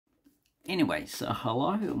Anyway, so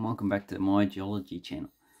hello and welcome back to my geology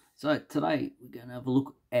channel. So today we're going to have a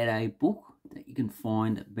look at a book that you can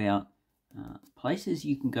find about places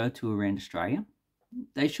you can go to around Australia.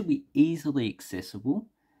 They should be easily accessible,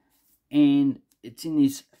 and it's in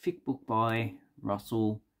this thick book by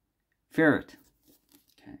Russell Ferret.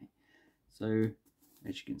 Okay, so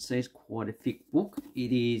as you can see, it's quite a thick book.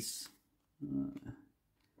 It is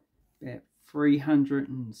about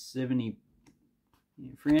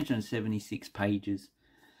 376 pages.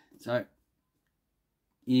 So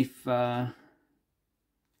if the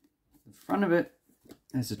front of it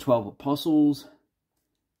has the 12 apostles,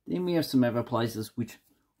 then we have some other places which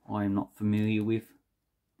I am not familiar with.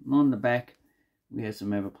 And on the back we have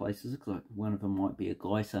some other places. Looks like one of them might be a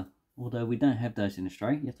geyser, although we don't have those in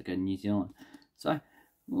Australia. You have to go to New Zealand. So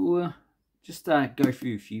we'll just go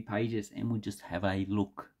through a few pages and we'll just have a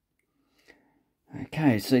look.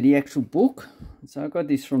 Okay, so the actual book. So I got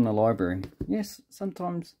this from the library. Yes,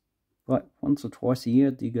 sometimes, like once or twice a year, I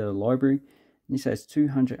do go to the library. And this has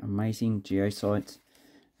 200 amazing geosites.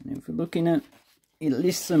 And if we look in it, it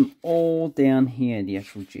lists them all down here, the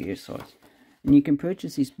actual geosites. And you can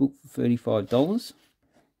purchase this book for $35.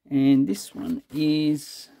 And this one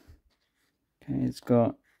is, okay, it's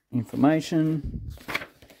got information.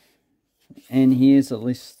 And here's a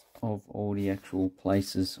list of all the actual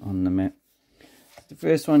places on the map. The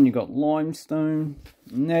first one, you got limestone,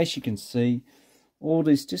 and as you can see, all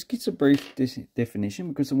this just gets a brief definition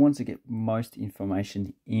because it wants to get most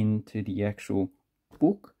information into the actual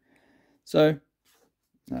book. So,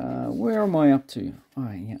 where am I up to?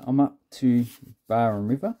 Oh yeah, I'm up to Barron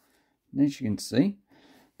River, and as you can see,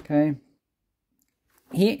 okay,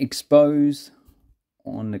 here exposed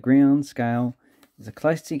on the ground scale is a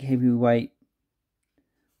classic heavyweight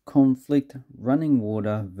conflict, running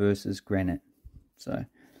water versus granite. So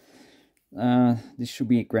this should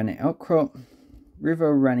be a granite outcrop.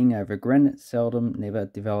 River running over granite seldom never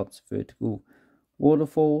develops vertical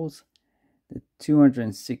waterfalls. The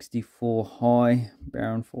 264 high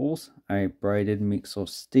Barron Falls are a braided mix of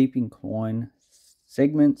steep incline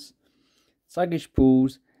segments, sluggish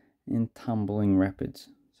pools, and tumbling rapids.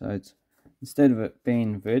 So it's, instead of it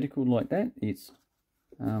being vertical like that, it's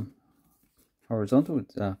horizontal,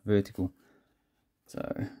 it's vertical.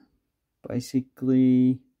 So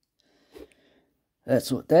basically,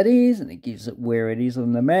 that's what that is, and it gives it where it is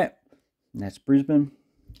on the map. And that's Brisbane.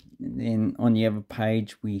 And then on the other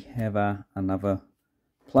page, we have another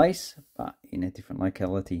place, but in a different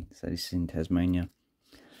locality. So this is in Tasmania.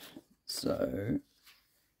 So,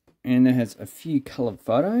 and it has a few coloured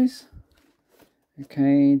photos.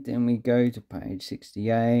 Okay, then we go to page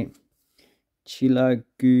 68.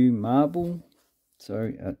 Chillagoe marble.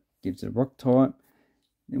 So it gives it a rock type.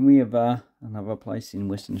 Then we have another place in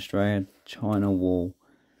Western Australia, China Wall.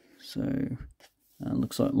 So,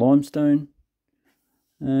 looks like limestone.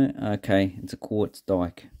 Okay, it's a quartz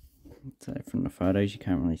dike. So from the photos you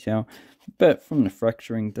can't really tell. But from the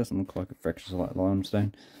fracturing, it doesn't look like it fractures like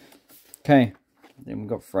limestone. Okay, then we've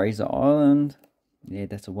got Fraser Island. Yeah,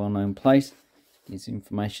 that's a well-known place. Gives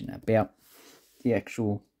information about the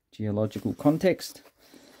actual geological context.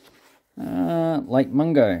 Lake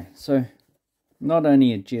Mungo. So, not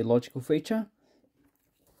only a geological feature,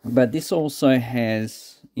 but this also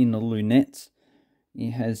has, in the lunettes,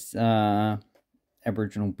 it has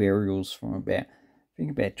Aboriginal burials from about, I think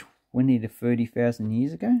about 20 to 30,000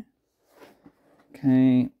 years ago.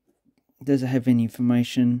 Okay, does it have any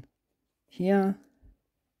information here?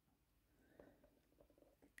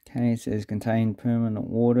 Okay, it says contained permanent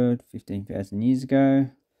water 15,000 years ago.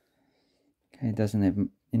 Okay, it doesn't have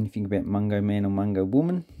anything about Mungo man or Mungo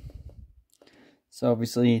woman. So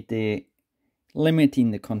obviously they're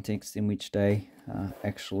limiting the context in which they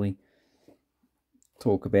actually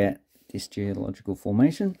talk about this geological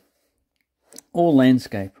formation, or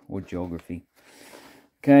landscape or geography.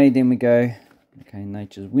 Okay, then we go, okay,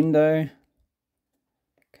 nature's window.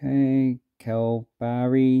 Okay,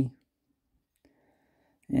 Kalbarri.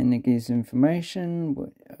 And it gives information.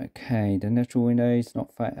 Okay, the natural window is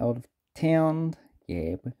not far out of town.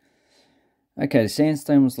 Yeah, but okay, the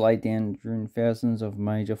sandstone was laid down during thousands of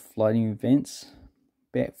major flooding events,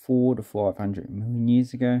 about 400 to 500 million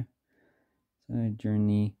years ago. So during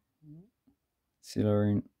the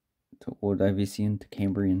Silurian to Ordovician to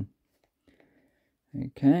Cambrian.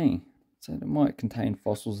 Okay, so it might contain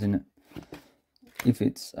fossils in it. If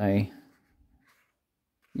it's a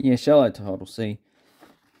shallow tidal sea,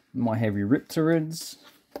 it might have eurypterids,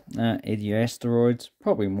 edioasteroids,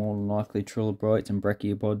 probably more than likely trilobites and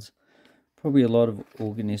brachiopods. Probably a lot of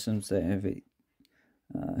organisms that have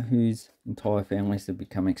whose entire families have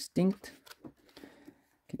become extinct.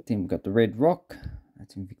 Then we've got the red rock.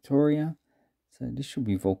 That's in Victoria. So this should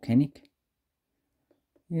be volcanic.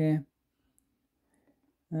 Yeah.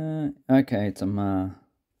 Okay, it's a maar.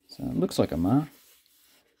 So it looks like a maar.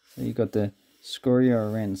 So you've got the scoria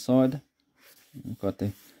around the side. We've got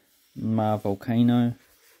the maar volcano.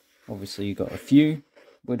 Obviously you've got a few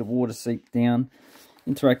where the water seeped down,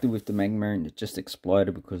 interacted with the magma, and it just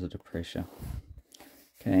exploded because of the pressure.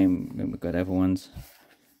 Okay, and then we've got other ones.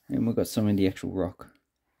 And we've got some of the actual rock.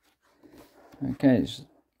 Okay,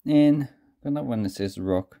 and got another one that says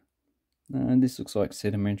rock. This looks like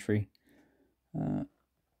sedimentary.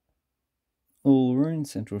 Uluru in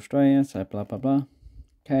Central Australia, so blah blah blah.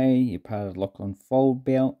 Okay, you're part of the Lachlan Fold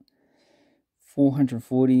Belt.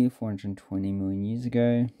 440, 420 million years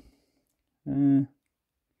ago.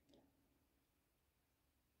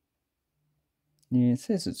 Yeah, it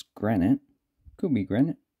says it's granite. Could be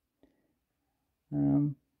granite.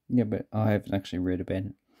 Yeah, but I haven't actually read about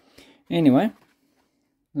it. Anyway,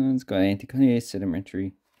 it's got anticline,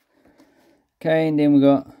 sedimentary. Okay, and then we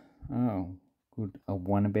got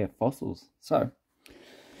one about fossils. So,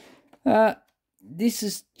 this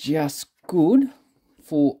is just good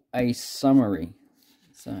for a summary.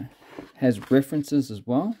 So, has references as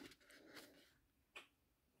well,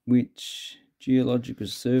 which Geological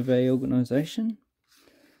Survey Organisation.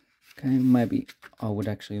 Okay, maybe I would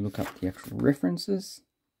actually look up the actual references.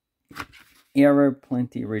 Aero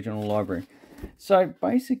Plenty Regional Library. So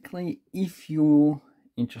basically, if you're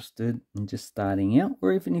interested in just starting out,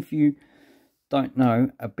 or even if you don't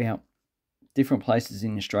know about different places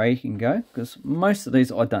in Australia you can go, because most of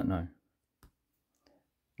these I don't know.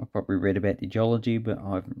 I've probably read about the geology, but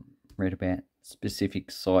I haven't read about specific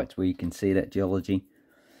sites where you can see that geology.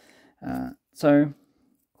 So,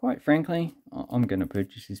 quite frankly, I'm going to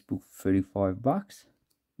purchase this book for $35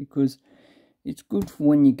 because it's good for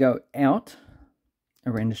when you go out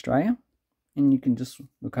around Australia and you can just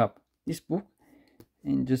look up this book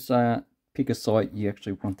and just pick a site you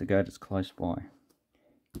actually want to go that's close by.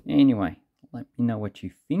 Anyway, let me know what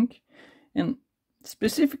you think, and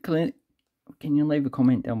specifically, can you leave a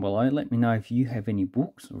comment down below? Let me know if you have any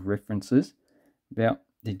books or references about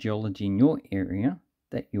the geology in your area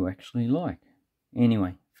that you actually like.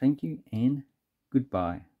 Anyway, thank you and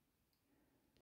goodbye.